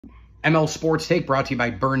ML Sports Take brought to you by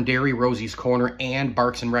Burn Dairy, Rosie's Corner, and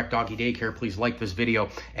Barks and Rec Doggy Daycare. Please like this video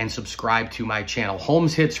and subscribe to my channel.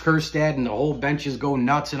 Holmes hits Kjerstad and the whole benches go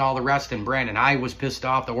nuts and all the rest. And Brandon I was pissed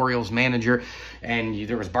off, the Orioles manager, and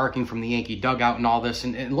there was barking from the Yankee dugout and all this.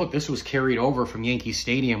 And look, this was carried over from Yankee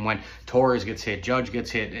Stadium when Torres gets hit, Judge gets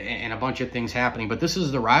hit, and a bunch of things happening. But this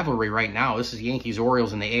is the rivalry right now. This is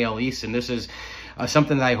Yankees-Orioles in the AL East, and this is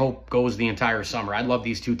something that I hope goes the entire summer. I'd love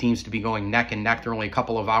these two teams to be going neck and neck. They're only a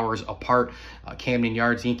couple of hours apart. Camden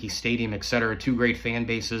Yards, Yankee Stadium, etc. Two great fan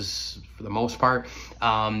bases for the most part.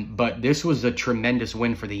 But this was a tremendous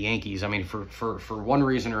win for the Yankees. I mean, for one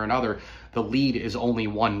reason or another, the lead is only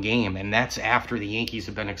one game, and that's after the Yankees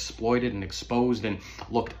have been exploited and exposed and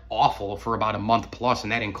looked awful for about a month plus,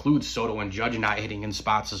 and that includes Soto and Judge not hitting in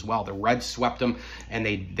spots as well. The Reds swept them, and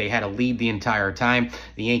they had a lead the entire time.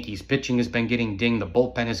 The Yankees pitching has been getting dinged. The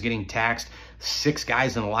bullpen is getting taxed. 6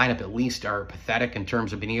 guys in the lineup at least are pathetic in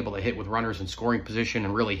terms of being able to hit with runners in scoring position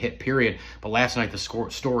and really hit, period. But last night, the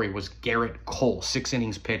story was Garrett Cole. 6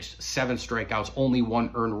 innings pitched, 7 strikeouts, only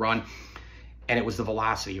 1 earned run. And it was the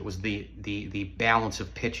velocity. It was the balance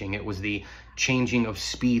of pitching. It was the changing of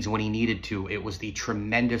speeds when he needed to. It was the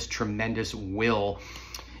tremendous will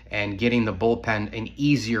and getting the bullpen an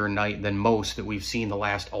easier night than most that we've seen the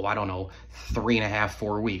last, 3.5,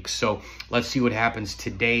 4 weeks. So let's see what happens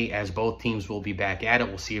today as both teams will be back at it.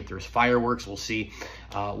 We'll see if there's fireworks. We'll see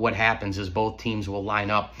what happens as both teams will line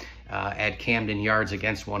up at Camden Yards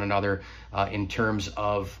against one another in terms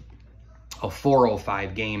of a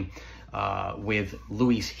 4:05 game. With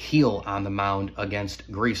Luis Gil on the mound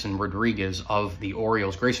against Grayson Rodriguez of the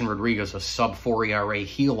Orioles. Grayson Rodriguez, a sub-4 ERA.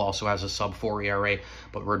 Gil also has a sub-4 ERA,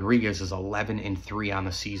 but Rodriguez is 11-3 on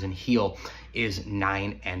the season. Gil is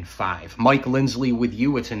 9-5. Mike Lindsley with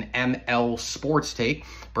you. It's an ML Sports Take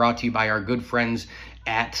brought to you by our good friends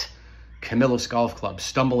at Camillus Golf Club,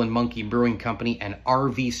 Stumble and Monkey Brewing Company, and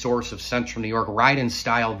RV Source of Central New York. Ride in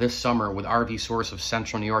style this summer with RV Source of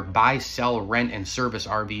Central New York. Buy, sell, rent, and service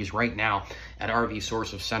RVs right now at RV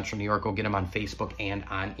Source of Central New York. Go get them on Facebook and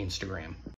on Instagram.